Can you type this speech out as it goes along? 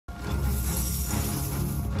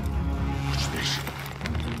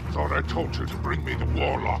thought I told you to bring me the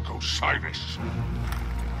warlock Osiris.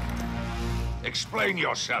 Explain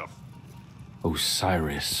yourself.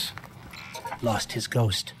 Osiris. Lost his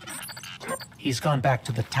ghost. He's gone back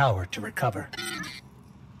to the tower to recover.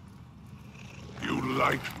 You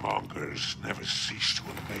light-mongers never cease to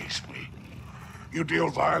amaze me. You deal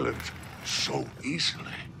violence so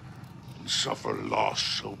easily, and suffer loss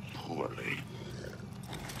so poorly.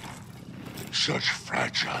 Such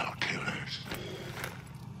fragile killers.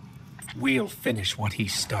 We'll finish what he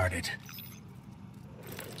started.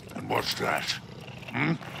 And what's that?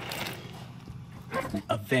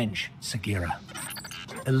 Avenge Sagira.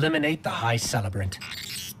 Eliminate the High Celebrant.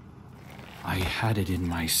 I had it in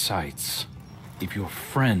my sights. If your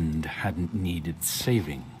friend hadn't needed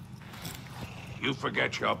saving. You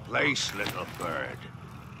forget your place, little bird.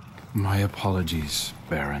 My apologies,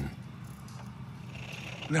 Baron.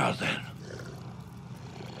 Now then.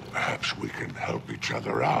 Perhaps we can help each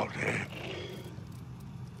other out, eh?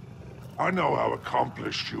 I know how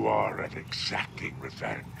accomplished you are at exacting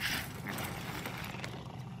revenge.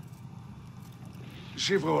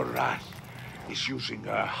 Xivu Arath is using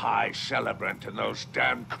her High Celebrant and those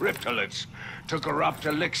damn cryptoliths to corrupt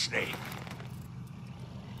Elixir.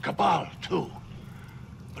 Cabal, too.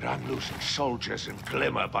 But I'm losing soldiers in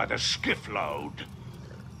Glimmer by the skiff load.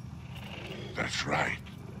 That's right.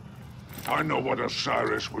 I know what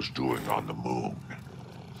Osiris was doing on the moon.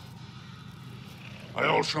 I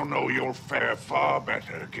also know you'll fare far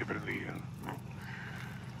better given the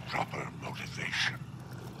proper motivation.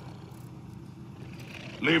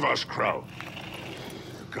 Leave us, Crow.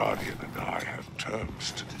 The Guardian and I have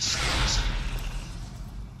terms to discuss.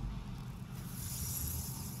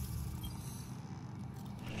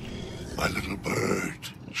 My little bird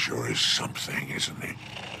sure is something, isn't it?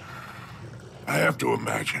 I have to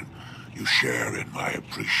imagine you share in my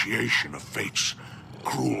appreciation of fate's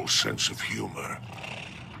cruel sense of humor.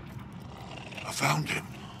 I found him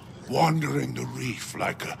wandering the reef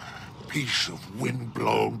like a piece of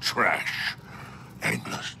wind-blown trash.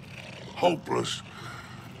 Aimless, hopeless,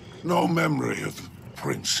 no memory of the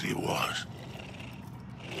prince he was.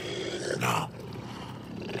 Now,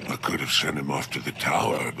 I could have sent him off to the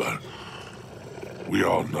tower, but we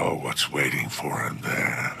all know what's waiting for him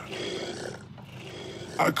there.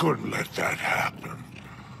 I couldn't let that happen,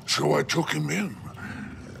 so I took him in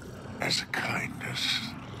as a kindness.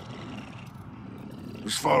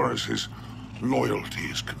 As far as his loyalty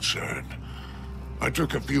is concerned, I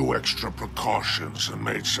took a few extra precautions and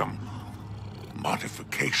made some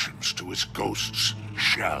modifications to his ghost's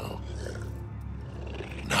shell.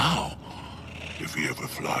 Now, if he ever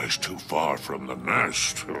flies too far from the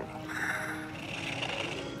nest,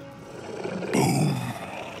 boom.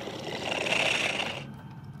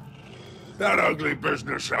 That ugly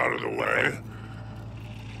business out of the way.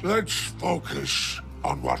 Let's focus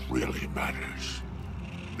on what really matters.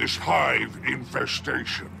 This hive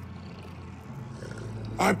infestation.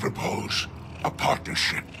 I propose a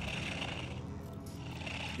partnership.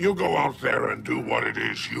 You go out there and do what it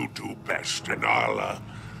is you do best, and I'll,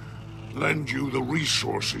 lend you the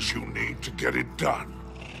resources you need to get it done.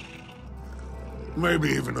 Maybe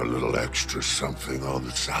even a little extra something on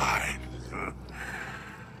the side.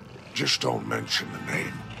 Just don't mention the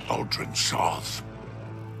name Uldren Soth.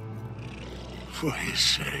 For his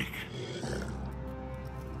sake.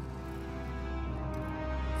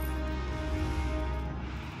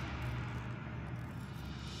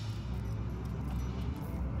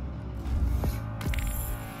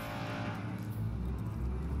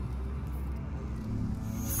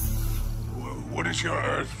 What is your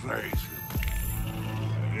Earth fate?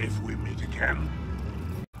 If we meet again.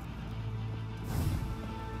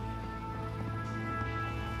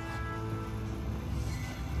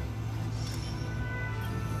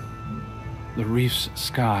 The reef's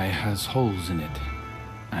sky has holes in it,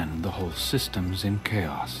 and the whole system's in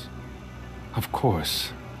chaos. Of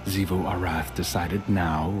course, Xivu Arath decided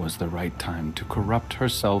now was the right time to corrupt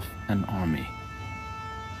herself and army.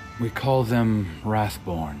 We call them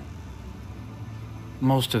Wrathborn.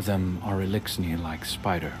 Most of them are Elixir like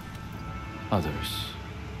Spider. Others...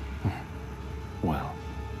 well...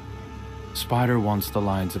 Spider wants the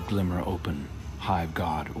lines of Glimmer open, Hive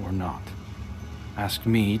God or not. Asked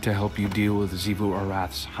me to help you deal with Xivu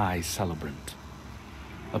Arath's High Celebrant.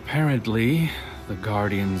 Apparently, the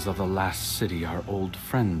Guardians of the Last City are old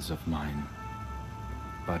friends of mine.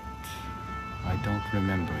 But I don't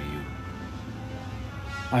remember you.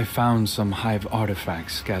 I found some Hive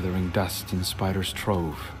artifacts gathering dust in Spider's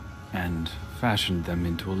trove, and fashioned them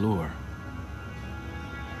into a lure.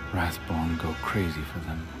 Wrathborn go crazy for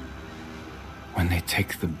them. When they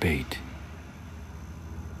take the bait,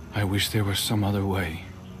 I wish there was some other way.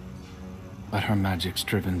 But her magic's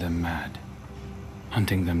driven them mad.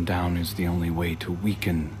 Hunting them down is the only way to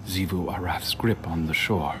weaken Xivu Arath's grip on the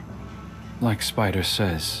shore. Like Spider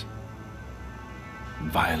says,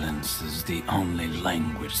 violence is the only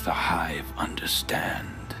language the Hive understand.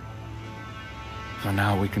 For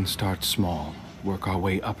now we can start small, work our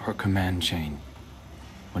way up her command chain.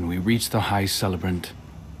 When we reach the High Celebrant,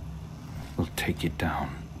 we'll take it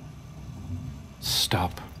down.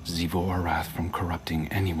 Stop Xivu Arath from corrupting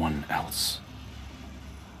anyone else.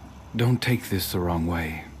 Don't take this the wrong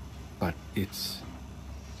way, but it's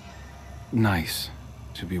nice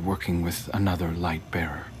to be working with another light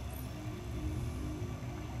bearer.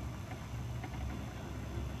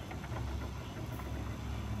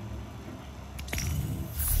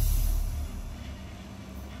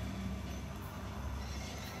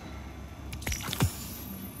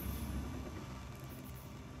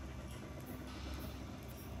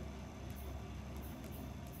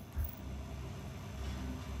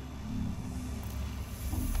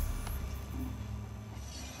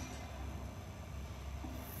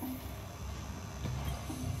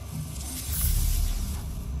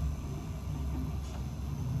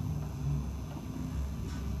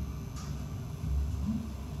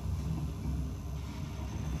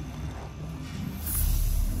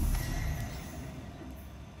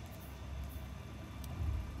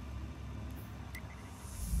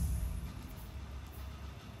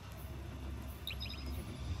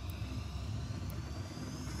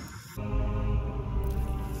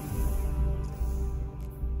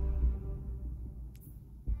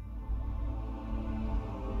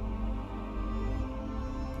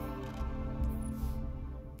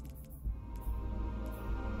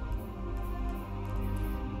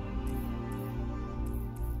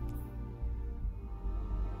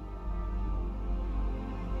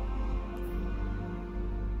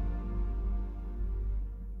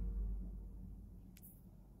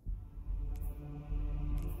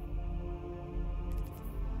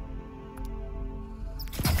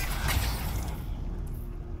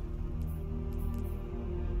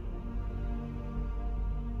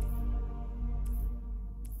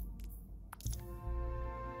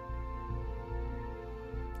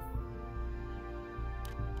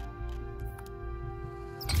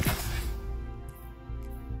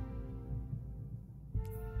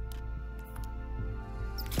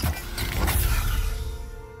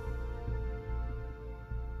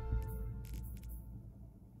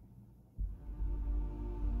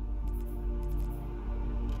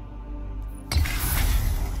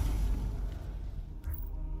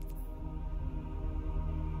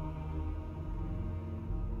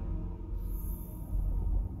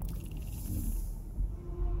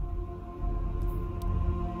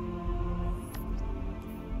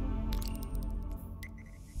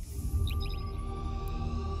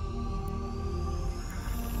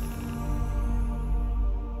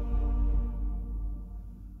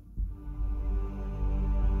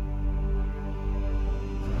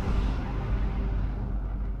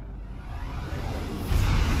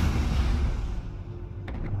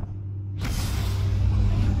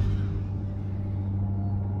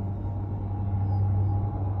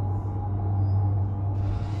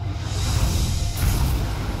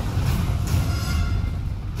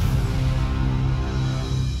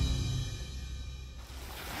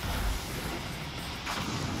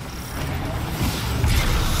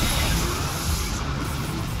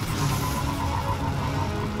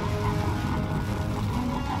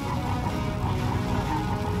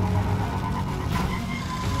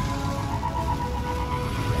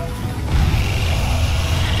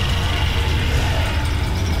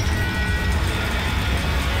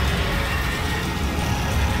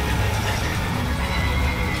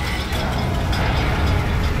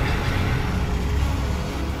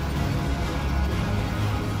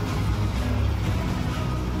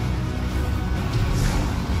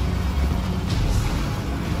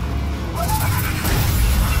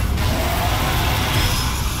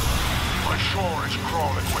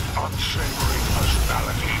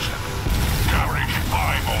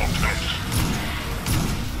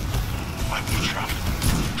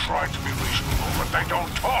 They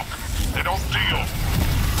don't talk. They don't deal.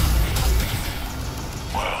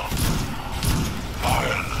 Well,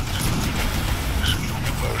 violence is a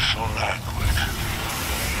universal language.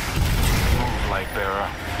 Move, Lightbearer.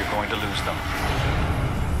 You're going to lose them.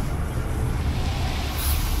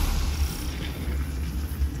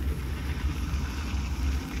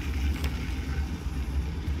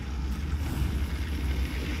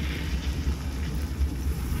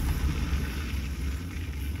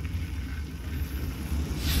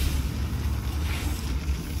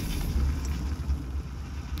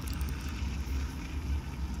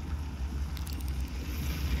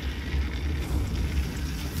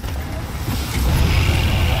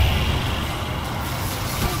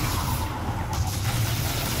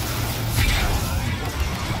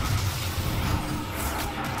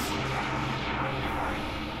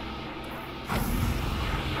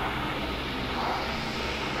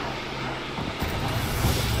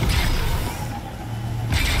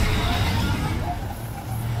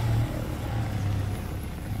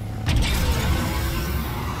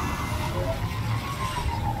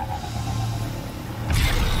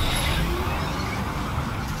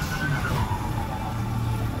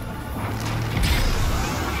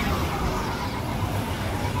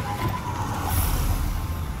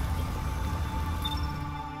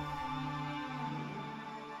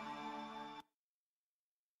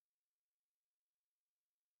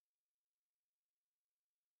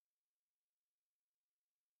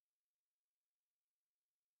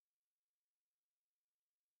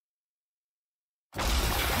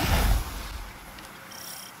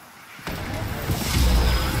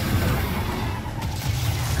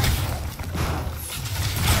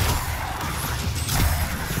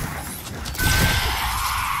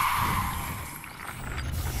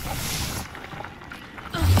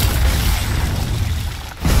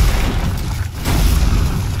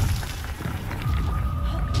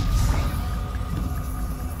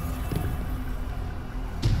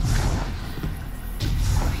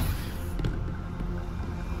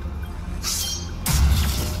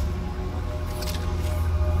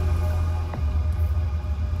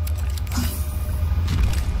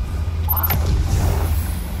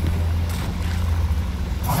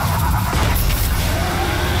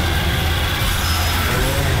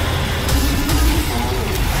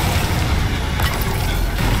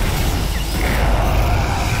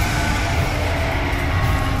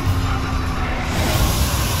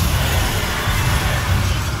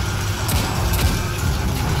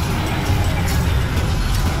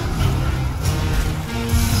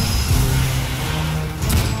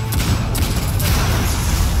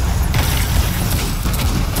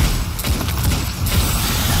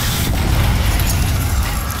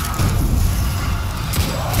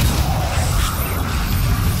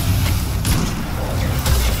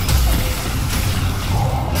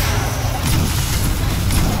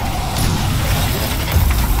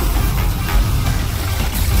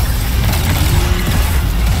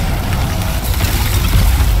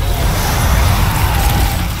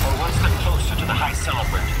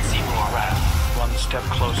 celebrant in Zivu Arath. One step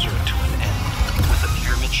closer to an end. With the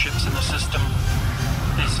pyramid ships in the system,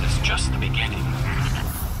 this is just the beginning.